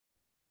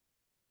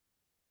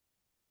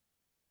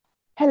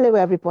Hello,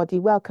 everybody.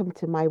 Welcome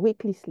to my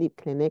weekly sleep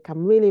clinic.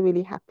 I'm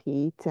really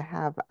happy to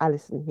have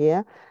Alison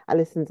here.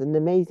 Alison's an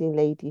amazing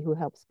lady who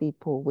helps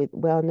people with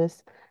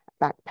wellness,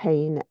 back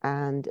pain,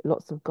 and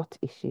lots of gut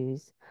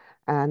issues.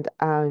 And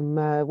I'm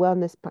a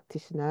wellness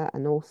practitioner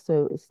and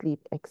also a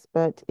sleep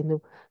expert in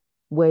the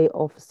way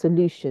of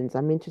solutions.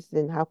 I'm interested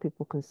in how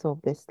people can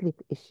solve their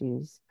sleep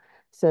issues.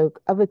 So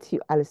over to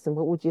you, Alison.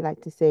 What would you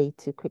like to say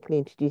to quickly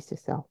introduce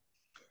yourself?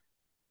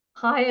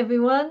 Hi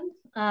everyone.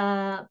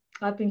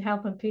 I've been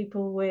helping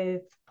people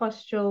with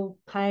postural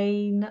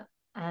pain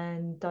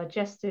and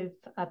digestive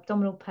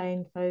abdominal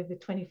pain for over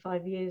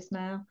 25 years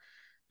now,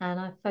 and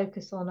I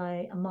focus on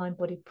a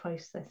mind-body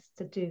process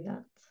to do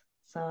that.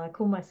 So I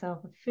call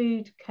myself a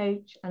food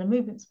coach and a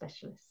movement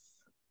specialist.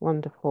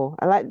 Wonderful.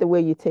 I like the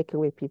way you take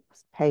away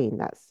people's pain.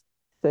 That's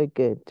so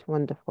good.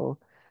 Wonderful.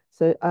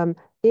 So,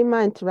 in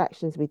my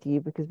interactions with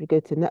you, because we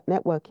go to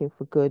networking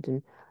for good,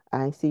 and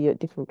I see you at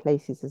different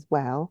places as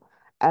well.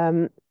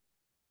 Um,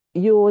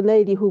 you're a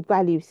lady who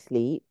values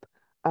sleep.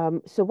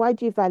 So why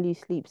do you value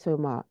sleep so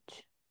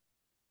much?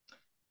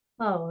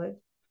 Oh,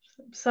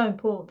 it's so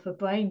important for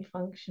brain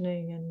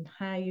functioning and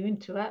how you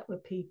interact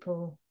with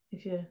people.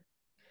 If you're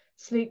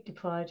sleep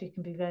deprived, you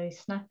can be very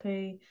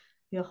snappy.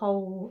 Your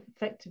whole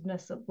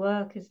effectiveness at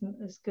work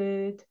isn't as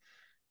good,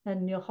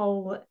 and your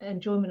whole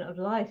enjoyment of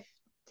life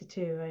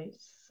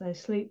deteriorates. So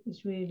sleep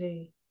is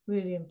really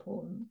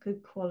important.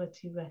 Good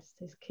quality rest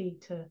is key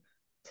to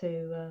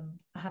a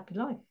happy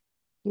life.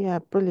 Yeah,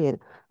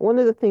 brilliant. One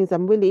of the things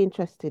I'm really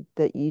interested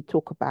that you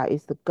talk about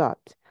is the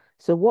gut.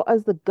 So what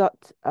has the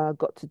gut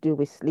got to do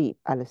with sleep,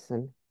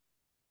 Alison?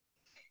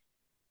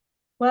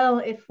 Well,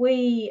 if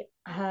we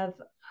have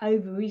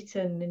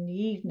overeaten in the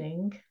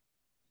evening,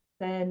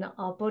 then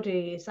our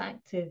body is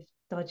active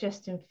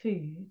digesting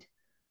food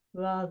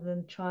rather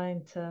than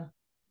trying to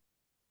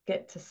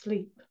get to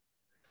sleep.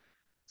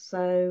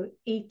 So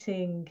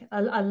eating,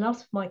 a lot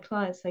of my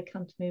clients, they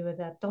come to me with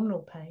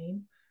abdominal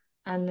pain,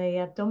 and the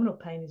abdominal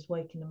pain is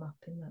waking them up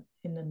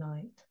in the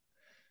night.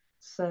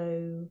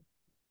 So,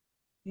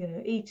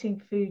 eating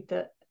food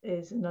that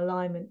is in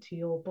alignment to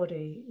your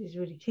body is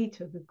really key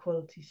to a good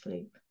quality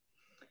sleep.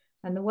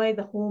 And the way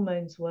the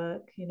hormones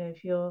work,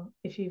 if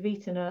you've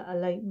eaten a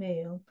late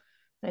meal,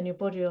 then your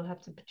body will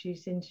have to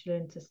produce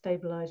insulin to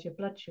stabilize your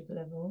blood sugar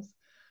levels,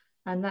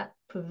 and that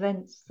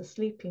prevents the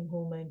sleeping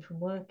hormone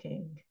from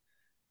working.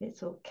 It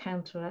sort of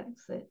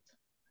counteracts it.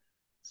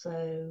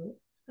 So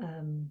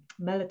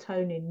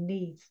melatonin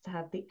needs to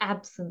have the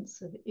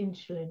absence of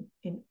insulin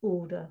in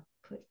order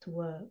for it to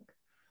work.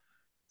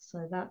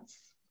 So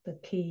that's the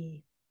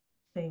key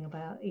thing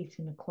about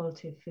eating the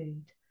quality of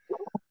food.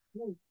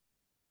 Mm.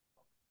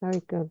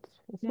 Very good.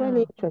 It's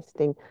really Yeah,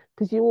 interesting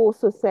because you were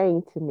also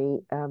saying to me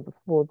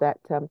before that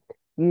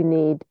you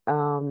need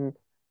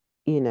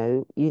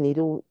you need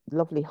all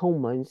lovely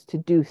hormones to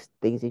do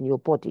things in your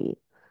body.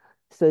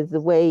 So the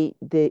way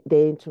they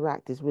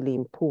interact is really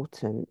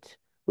important,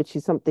 which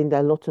is something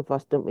that a lot of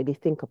us don't really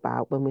think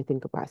about when we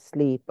think about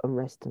sleep and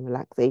rest and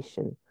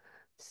relaxation.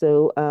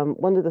 So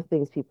one of the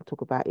things people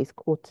talk about is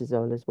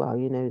cortisol as well,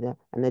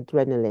 and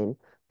adrenaline,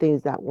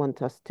 things that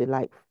want us to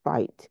like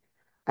fight.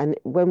 And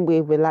when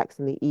we relax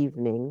in the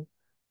evening,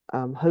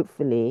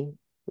 hopefully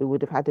we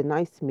would have had a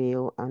nice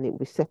meal and it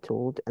was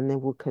settled, and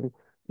then we can,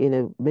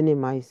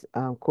 minimize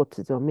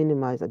cortisol,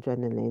 minimize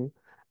adrenaline,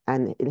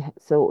 and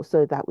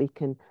so that we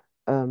can,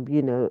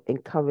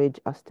 encourage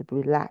us to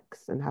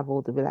relax and have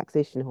all the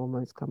relaxation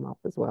hormones come up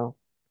as well.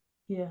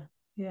 yeah,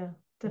 yeah,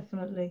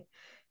 definitely.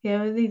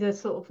 Yeah, we need a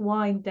sort of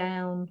wind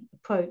down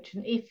approach.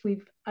 And if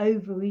we've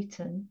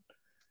overeaten,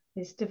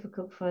 it's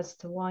difficult for us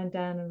to wind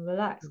down and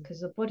relax Mm.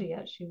 because the body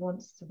actually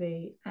wants to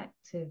be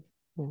active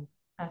Yeah,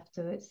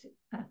 after it's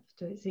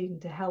eaten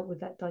to help with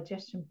that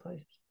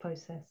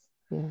process.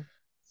 yeah,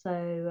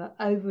 So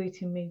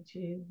overeating means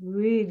you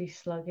really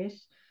sluggish.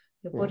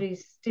 Your yeah,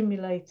 body's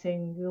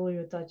stimulating all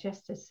your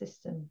digestive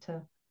system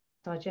to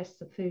digest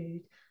the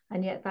food,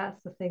 and yet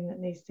that's the thing that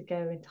needs to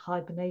go into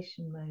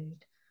hibernation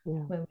mode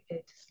yeah, when we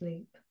go to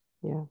sleep.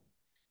 yeah,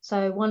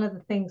 So one of the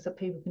things that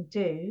people can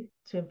do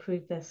to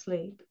improve their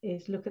sleep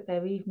is look at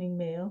their evening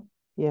meal,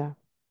 yeah,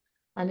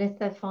 and if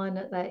they find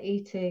that they're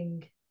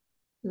eating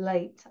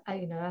late,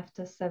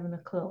 after 7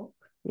 o'clock,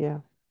 yeah,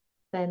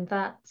 then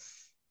that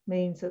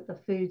means that the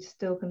food's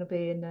still going to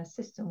be in their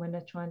system when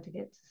they're trying to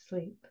get to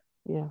sleep.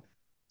 yeah,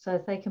 So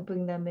if they can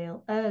bring their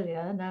meal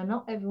earlier, now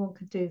not everyone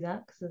could do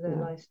that because of their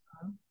yeah,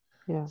 lifestyle.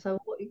 yeah, So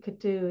what you could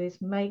do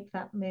is make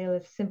that meal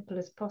as simple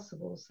as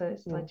possible so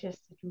it's yeah,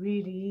 digested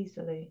really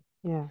easily.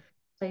 yeah,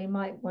 So you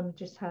might want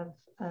to just have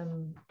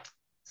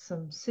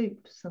some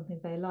soup, something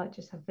they like,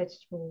 just have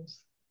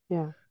vegetables.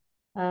 yeah,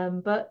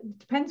 But it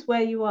depends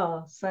where you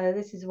are. So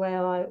this is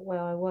where I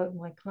work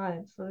with my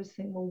clients. So I always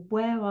think, well,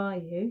 where are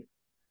you?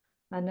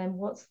 And then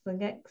what's the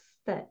next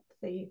step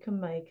that you can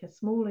make, a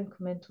small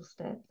incremental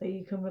step that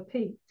you can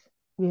repeat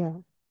yeah,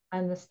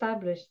 and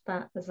establish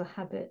that as a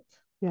habit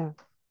yeah,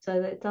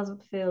 so that it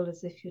doesn't feel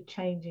as if you're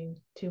changing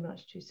too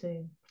much too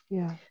soon.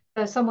 yeah,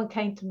 So someone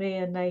came to me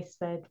and they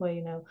said,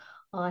 well,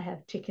 I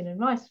have chicken and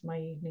rice for my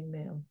evening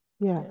meal.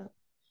 yeah, Yeah.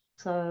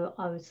 So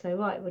I would say,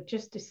 right, well,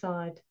 just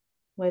decide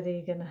whether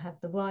you're going to have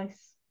the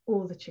rice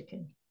or the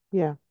chicken.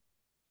 Yeah.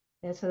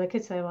 Yeah, so they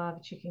could say, well, I have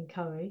a chicken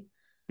curry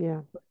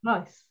Yeah. with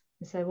rice.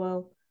 And say,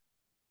 well,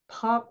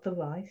 park the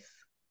rice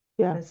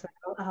Yeah. and say,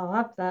 oh, I'll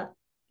have that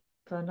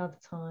for another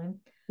time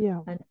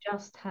Yeah. and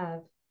just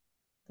have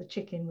the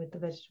chicken with the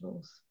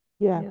vegetables.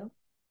 Yeah. Yeah.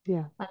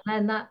 Yeah. And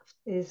then that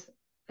is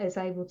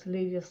able to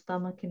leave your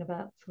stomach in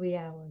about 3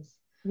 hours.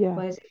 Yeah.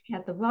 Whereas if you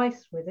had the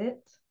rice with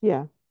it,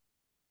 Yeah.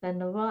 then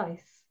the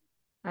rice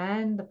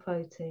and the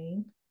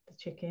protein, the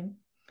chicken,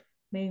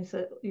 means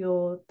that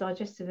your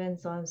digestive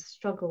enzymes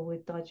struggle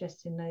with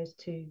digesting those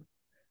two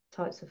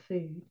types of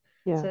food.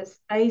 Yeah. So it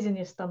stays in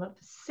your stomach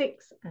for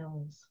 6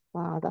 hours,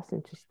 Wow, that's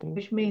interesting.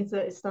 which means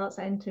that it starts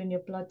entering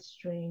your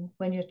bloodstream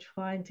when you're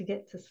trying to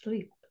get to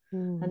sleep.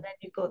 And Mm. then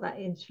you've got that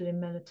insulin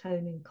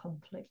melatonin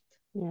conflict.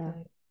 Yeah.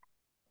 Okay.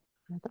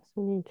 Yeah, that's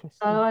really So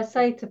interesting. I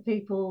say to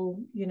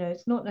people,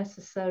 it's not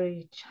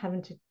necessarily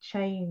having to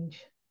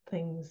change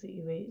things that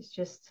you eat. It's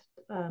just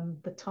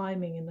the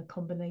timing and the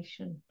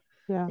combination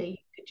Yeah. that you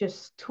could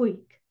just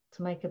tweak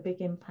to make a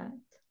big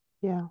impact.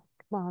 Yeah.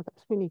 Wow,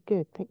 that's really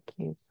good. Thank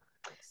you.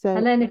 And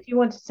So, then if you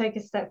want to take a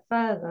step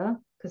further,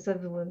 because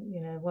everyone,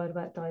 worried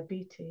about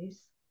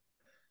diabetes,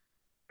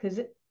 because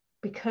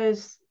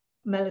because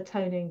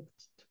melatonin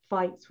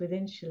fights with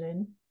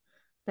insulin,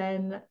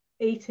 then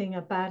eating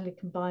a badly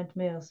combined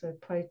meal, so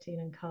protein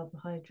and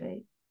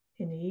carbohydrate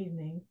in the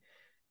evening,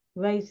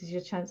 raises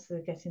your chances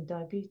of getting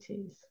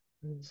diabetes.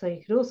 mm, So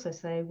you could also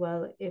say,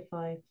 well, if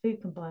I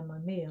food combine my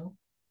meal,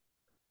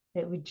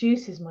 it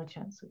reduces my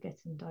chance of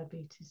getting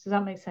diabetes. Does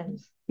that make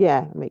sense?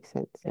 yeah, it makes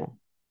sense. Yeah,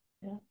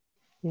 Yeah. yeah,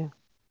 Yeah.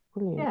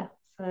 Brilliant. yeah.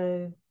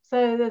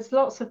 So there's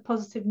lots of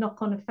positive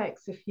knock-on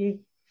effects if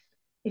you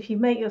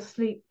make your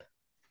sleep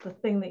the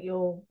thing that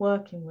you're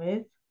working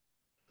with,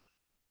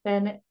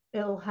 then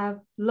it'll have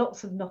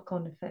lots of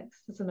knock-on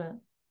effects, doesn't it?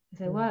 You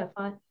say, Mm. well,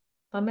 if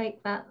I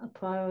make that a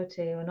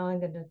priority and I'm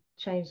going to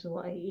change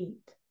what I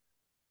eat,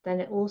 then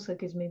it also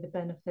gives me the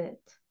benefit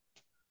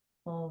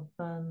of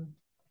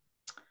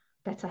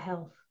better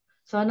health.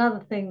 So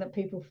another thing that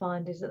people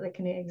find is that they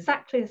can eat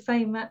exactly the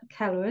same amount of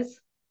calories,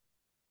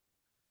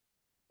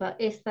 but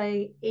if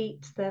they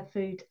eat their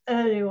food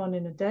earlier on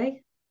in the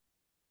day,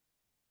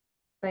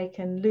 they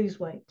can lose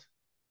weight,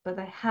 but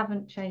they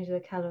haven't changed their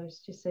calories.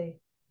 Do you see?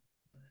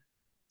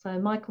 So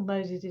Michael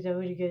Mosley did a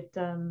really good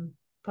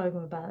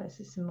program about this.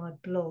 It's in my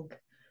blog,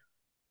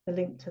 the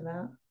link to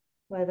that,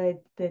 where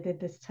they did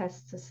this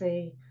test to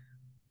see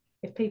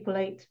if people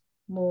ate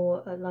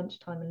more at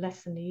lunchtime and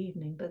less in the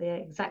evening, but they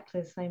ate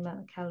exactly the same amount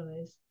of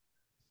calories,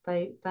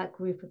 that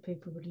group of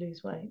people would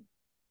lose weight.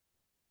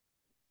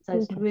 So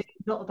it's really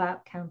Interesting. not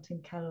about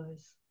counting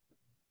calories.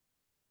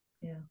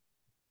 Yeah.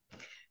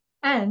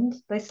 And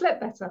they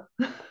slept better.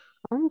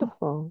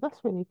 Wonderful. That's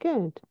really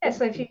good. Yeah, Thank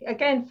so if you. you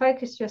again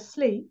focus your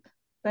sleep,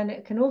 then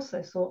it can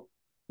also sort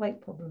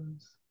weight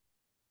problems.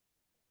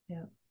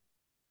 Yeah.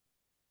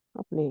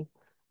 Lovely.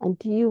 And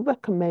do you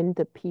recommend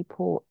that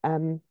people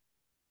kind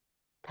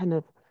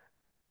of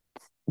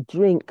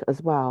drink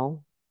as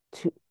well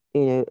to,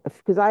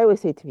 because I always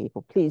say to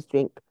people, please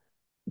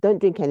don't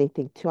drink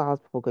anything 2 hours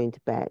before going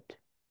to bed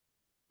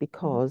Mm.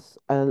 because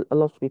a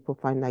lot of people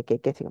find like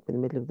getting up in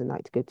the middle of the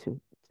night to go to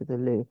the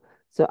loo.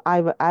 So I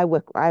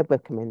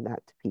recommend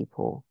that to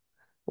people.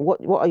 What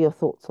are your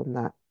thoughts on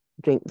that?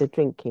 The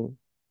drinking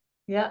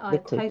Yeah, I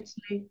liquid.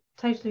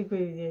 totally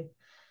agree with you.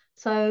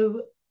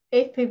 So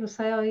if people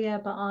say, "Oh yeah,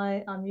 but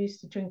I'm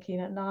used to drinking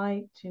at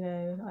night,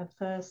 I'm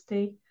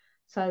thirsty."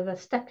 So the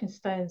stepping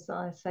stones that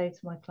I say to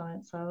my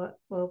clients are,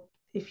 well,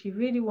 if you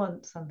really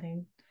want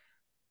something,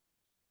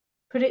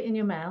 put it in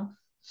your mouth,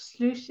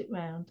 sloosh it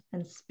round,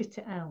 and spit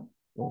it out,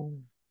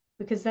 Mm,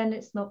 because then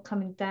it's not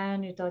coming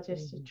down your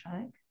digestive mm,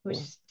 tract, which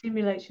yeah,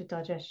 stimulates your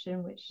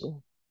digestion, which yeah,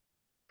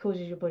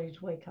 causes your body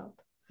to wake up.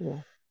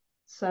 yeah,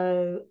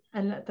 So,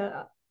 and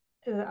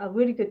a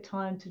really good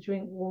time to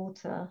drink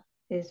water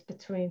is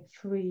between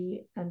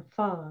 3 and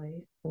 5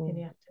 in mm,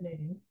 the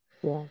afternoon,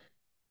 yeah,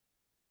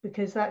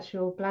 because that's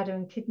your bladder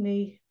and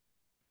kidney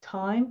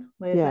time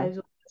where yeah, those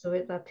organs are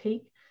at their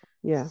peak.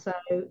 yeah, So,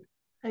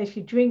 if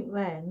you drink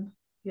then,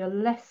 you're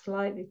less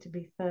likely to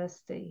be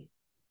thirsty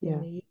in yeah,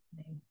 the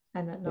evening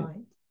and at yeah,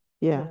 night.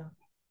 yeah. Yeah.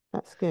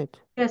 That's good.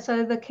 Yeah.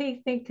 So, the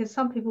key thing, because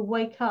some people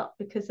wake up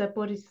because their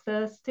body's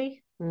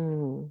thirsty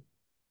Mm,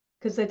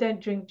 because they don't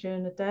drink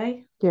during the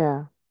day.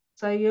 yeah,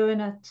 So you're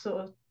in a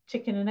sort of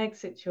chicken and egg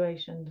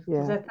situation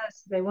because yeah, they're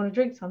thirsty, they want to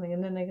drink something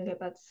and then they're going to get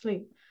back to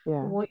sleep. But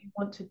yeah, what you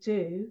want to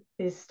do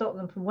is stop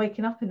them from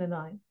waking up in the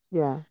night.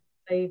 yeah,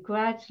 So you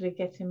gradually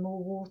getting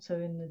more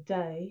water in the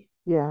day.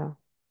 yeah,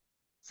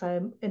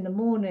 So in the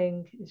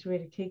morning is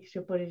really key because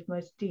your body's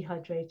most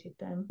dehydrated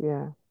then.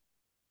 yeah,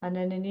 And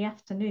then in the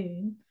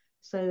afternoon,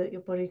 so that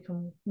your body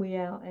can wee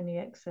out any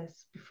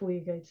excess before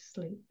you go to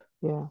sleep.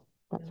 yeah. Yeah.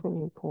 That's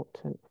really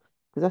important.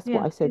 Because that's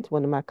what Yeah. I said to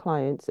one of my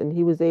clients, and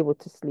he was able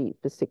to sleep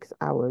for 6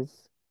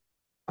 hours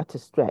at a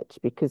stretch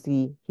because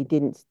he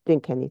didn't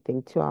drink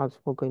anything 2 hours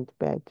before going to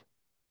bed.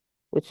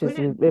 which is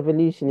Brilliant.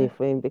 revolutionary Yeah.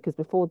 for him because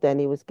before then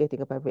he was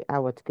getting up every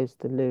hour to go to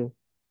the loo.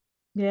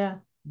 Yeah.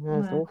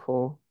 That's Yeah.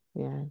 awful.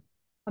 Yeah,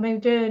 I mean,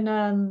 during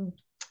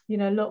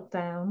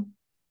lockdown,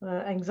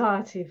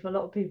 anxiety for a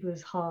lot of people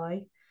is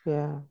high.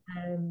 yeah,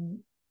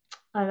 Um,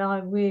 and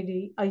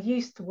I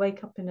used to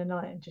wake up in the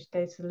night and just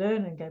go to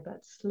learn and go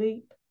back to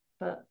sleep.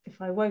 But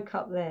if I woke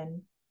up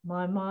then,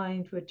 my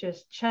mind would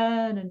just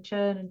churn and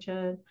churn and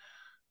churn,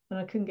 and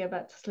I couldn't get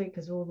back to sleep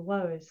because of all the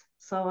worries.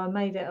 So I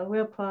made it a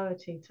real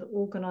priority to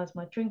organize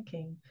my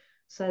drinking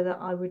so that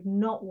I would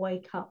not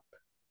wake up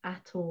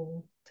at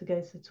all to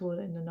go to the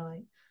toilet in the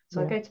night.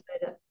 So I yeah, go to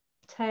bed at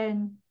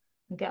 10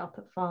 and get up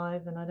at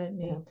 5, and I don't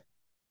yeah, need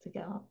to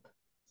get up.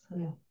 So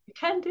yeah. you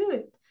can do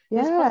it.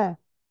 It's possible. Yeah,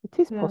 it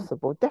is Yeah.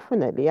 possible,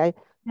 definitely. I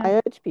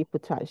Yeah. urge people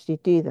to actually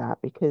do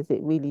that because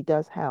it really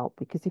does help.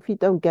 Because if you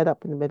don't get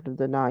up in the middle of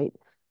the night,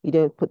 you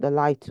don't put the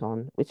light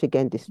on, which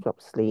again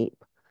disrupts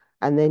sleep,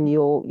 and then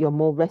you're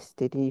more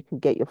rested and you can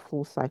get your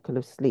full cycle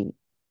of sleep.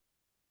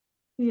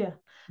 Yeah,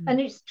 and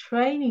Mm. it's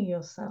training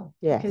yourself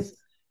because Yes.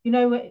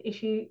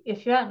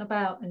 if you're out and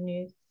about and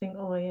you think,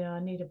 oh, I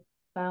need a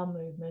bowel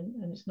movement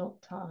and it's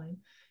not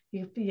time,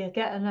 you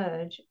get an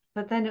urge,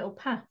 but then it'll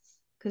pass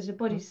because your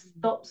body Mm.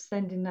 stops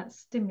sending that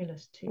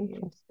stimulus to you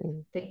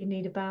Interesting. that you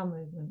need a bowel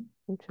movement.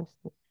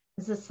 Interesting.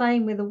 It's the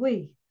same with a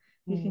wee.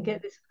 You can Mm.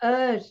 get this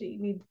urge that you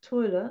need the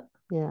toilet,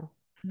 Yeah.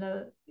 and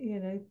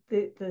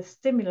the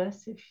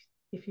stimulus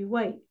if you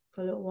wait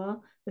for a little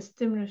while, the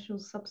stimulus will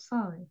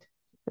subside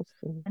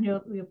Interesting. and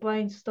your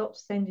brain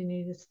stops sending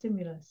you the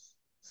stimulus.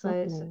 So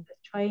it's a Lovely.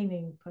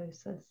 training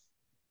process.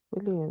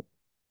 Brilliant.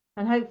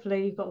 And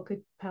hopefully you've got a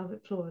good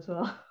pelvic floor as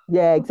well.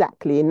 Yeah,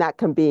 exactly. And that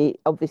can be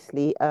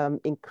obviously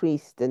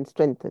increased and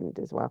strengthened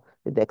as well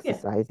with Yeah,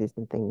 exercises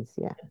and things.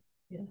 Yeah.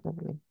 yeah,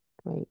 Lovely.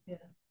 Great. yeah.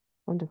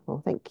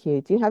 Wonderful. Thank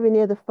you. Do you have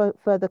any other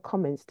further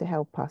comments to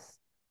help us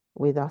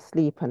with our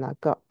sleep and our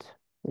gut?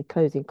 Any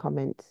closing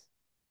comments?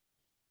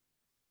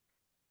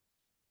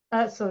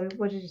 Sorry,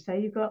 what did you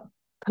say? You got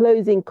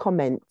Closing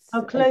comments.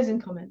 closing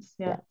comments.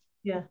 Yeah.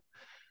 Yeah, yeah,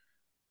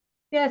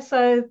 yeah.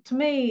 So to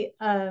me,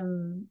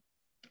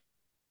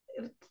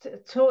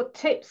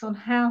 tips on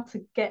how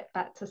to get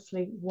back to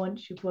sleep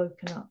once you've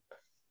woken up.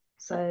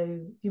 So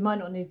you might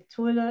not need the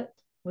toilet,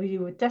 or you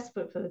were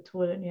desperate for the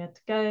toilet and you had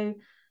to go,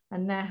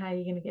 and now how are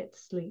you going to get to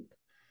sleep?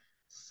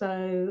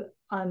 So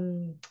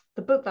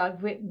the book that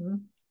I've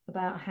written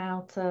about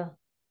how to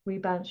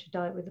rebalance your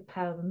diet with the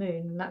power of the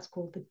moon, and that's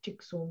called the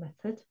Jigsaw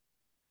Method.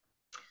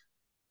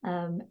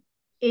 Um,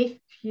 if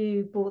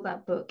you bought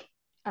that book,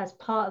 as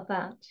part of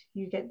that,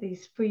 you get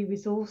these free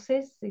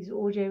resources, these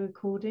audio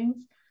recordings,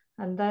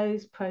 and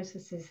those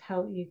processes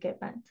help you get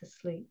back to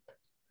sleep.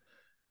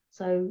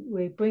 So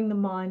we bring the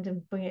mind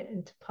and bring it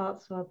into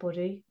parts of our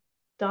body,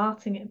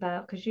 darting it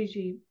about, because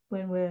usually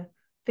when we're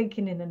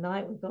thinking in the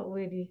night, we've got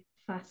really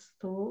fast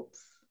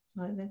thoughts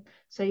like that.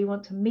 So you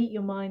want to meet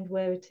your mind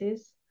where it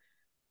is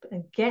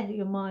and get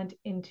your mind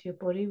into your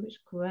body, which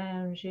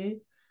grounds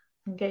you,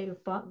 and get your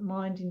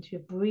mind into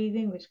your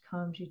breathing, which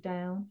calms you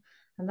down.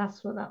 And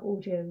that's what that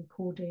audio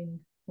recording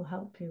will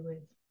help you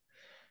with.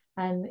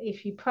 And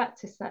if you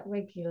practice that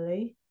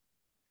regularly,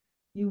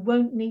 you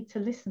won't need to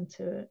listen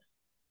to it.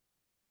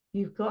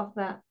 You've got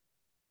that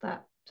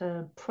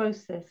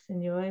process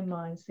in your own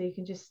mind, so you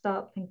can just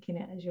start thinking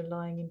it as you're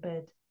lying in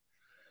bed.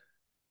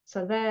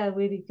 So they're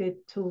really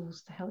good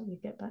tools to help you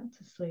get back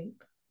to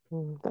sleep.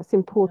 That's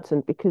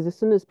important because as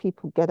soon as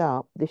people get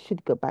up, they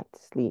should go back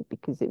to sleep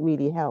because it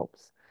really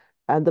helps.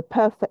 And the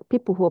perfect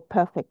people who are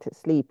perfect at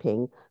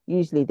sleeping,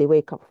 usually they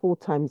wake up 4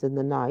 times in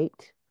the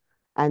night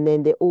and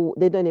then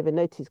they don't even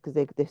notice because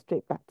they're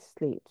straight back to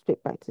sleep,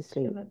 straight back to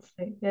Straight sleep. back to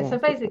sleep. Yeah, Yeah, so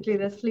straight back to basically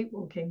they're sleep.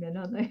 sleepwalking then,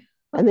 aren't they?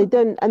 And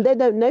they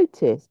don't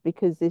notice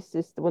because it's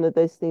just one of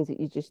those things that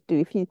you just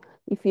do.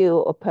 If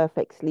you're a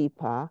perfect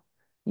sleeper,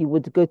 you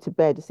would go to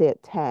bed say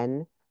at 10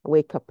 and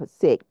wake up at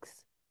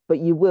 6, but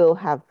you will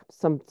have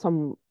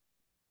something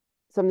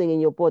in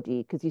your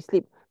body because you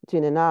sleep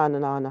between an hour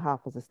and a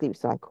half as a sleep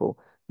cycle.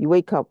 You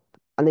wake up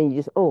and then you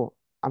just, oh,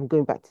 I'm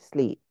going back to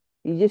sleep.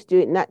 You just do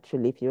it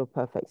naturally if you're a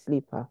perfect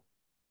sleeper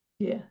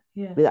Yeah,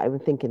 yeah. without even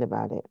thinking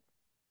about it.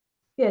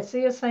 Yeah, so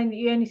you're saying that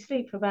you only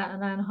sleep for about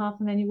an hour and a half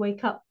and then you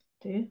wake up,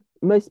 do you?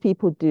 Most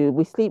people do.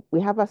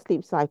 We have our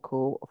sleep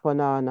cycle for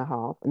an hour and a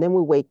half, and then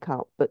we wake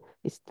up. But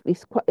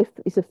it's quite if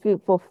it's a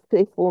few for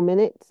 3 4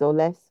 minutes or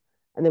less,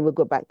 and then we'll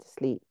go back to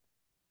sleep.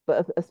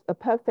 But a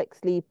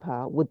perfect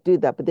sleeper would do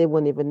that, but they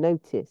won't even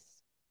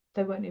notice.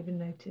 They won't even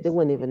They notice.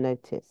 won't Yeah, even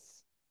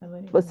notice. they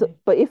won't But even so,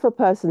 notice. but if a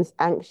person's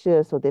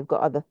anxious or they've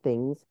got other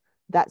things,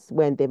 that's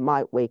when they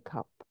might wake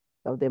up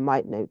or they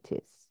might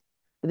notice.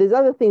 But there's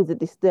other things that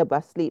disturb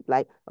our sleep,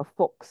 like a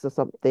fox or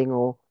something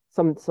or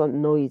some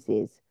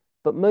noises.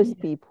 But most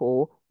Yeah,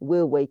 people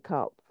will wake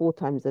up 4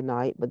 times a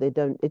night, but they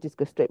don't, they just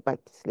go straight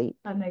back to sleep.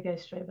 and they go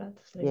straight back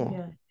to sleep. Yeah.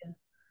 Yeah, yeah.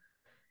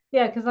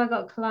 Yeah, because I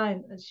got a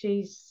client and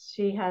she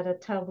had a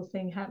terrible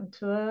thing happen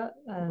to her.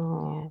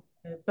 Oh,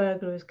 A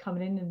burglar was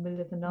coming in the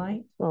middle of the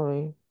night,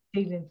 sorry.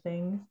 stealing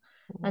things,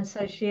 Oh, and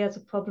so she has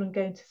a problem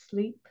going to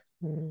sleep.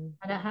 mm,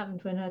 And it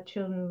happened when her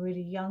children were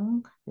really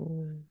young.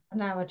 mm, And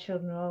now her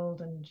children are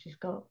old and she's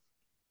got,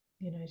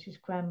 she's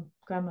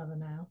grandmother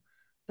now.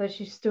 But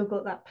she's still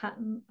got that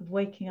pattern of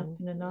waking up mm.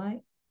 in the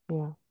night.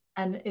 Yeah,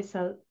 And it's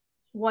a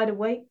wide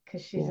awake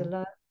because she's yeah,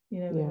 alert,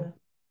 with yeah, the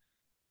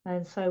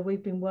and so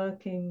we've been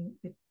working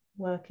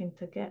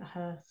to get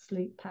her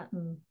sleep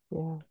pattern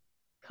yeah,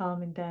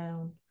 calming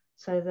down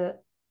so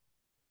that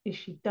if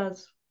she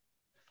does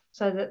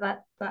so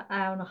that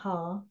hour and a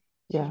half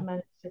she's yeah,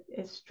 managed to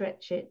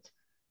stretch it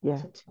yeah,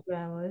 to 2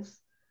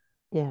 hours,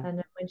 yeah. and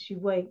then when she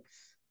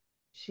wakes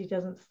she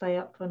doesn't stay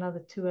up for another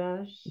 2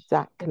 hours. You know,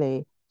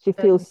 Exactly. She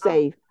setting feels up.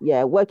 safe.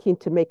 Yeah, working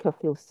to make her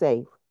feel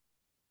safe.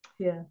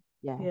 Yeah,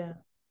 Yeah. yeah,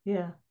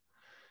 yeah,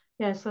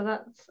 yeah. So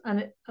that's and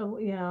it. Oh,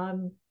 yeah,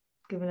 I'm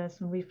giving her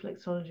some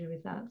reflexology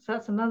with that. So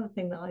that's another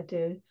thing that I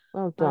do.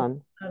 Well I,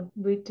 done.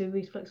 we do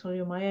reflexology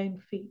on my own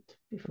feet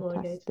before I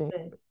go to Fantastic.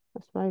 bed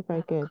That's very, to very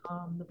help good.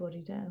 calm the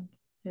body down.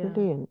 Yeah.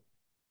 Brilliant.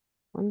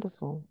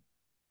 Wonderful.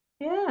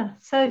 Yeah.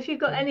 So if you've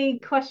got Mm. any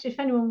questions, if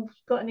anyone's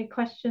got any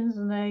questions,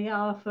 and they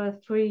are for a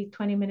free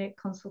 20-minute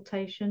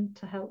consultation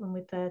to help them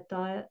with their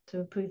diet to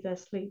improve their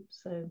sleep.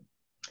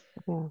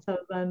 Yeah.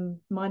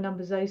 My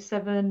number's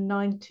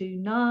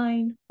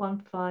 07929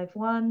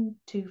 151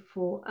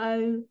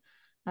 240,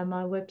 and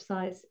my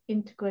website's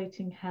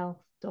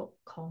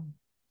integratinghealth.com.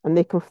 And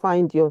they can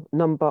find your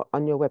number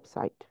on your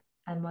website.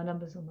 And my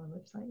number's on my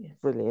website, yes.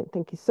 Brilliant.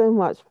 Thank you so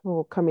much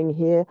for coming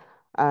here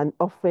and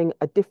offering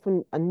a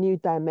new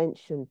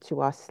dimension to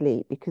our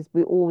sleep because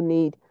we all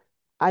need,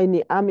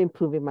 I'm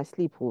improving my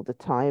sleep all the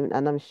time.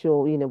 And I'm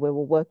sure, we're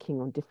all working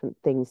on different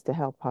things to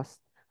help us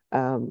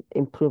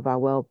improve our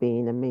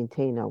well-being and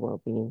maintain our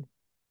well-being.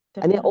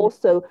 And it Definitely.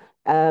 also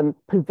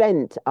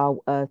prevent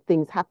our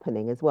things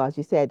happening as well, as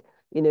you said,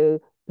 you know,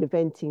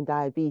 preventing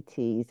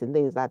diabetes and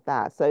things like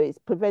that. So it's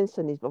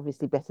prevention is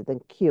obviously better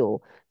than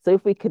cure. So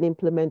if we can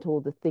implement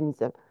all the things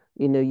that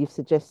you've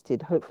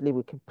suggested, hopefully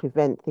we can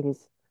prevent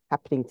things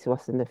happening to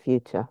us in the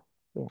future.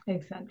 Yeah.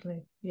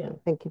 Exactly. Yeah.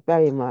 Thank you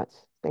very much.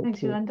 Thank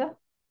Thanks, you. Yolanda.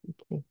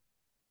 Okay.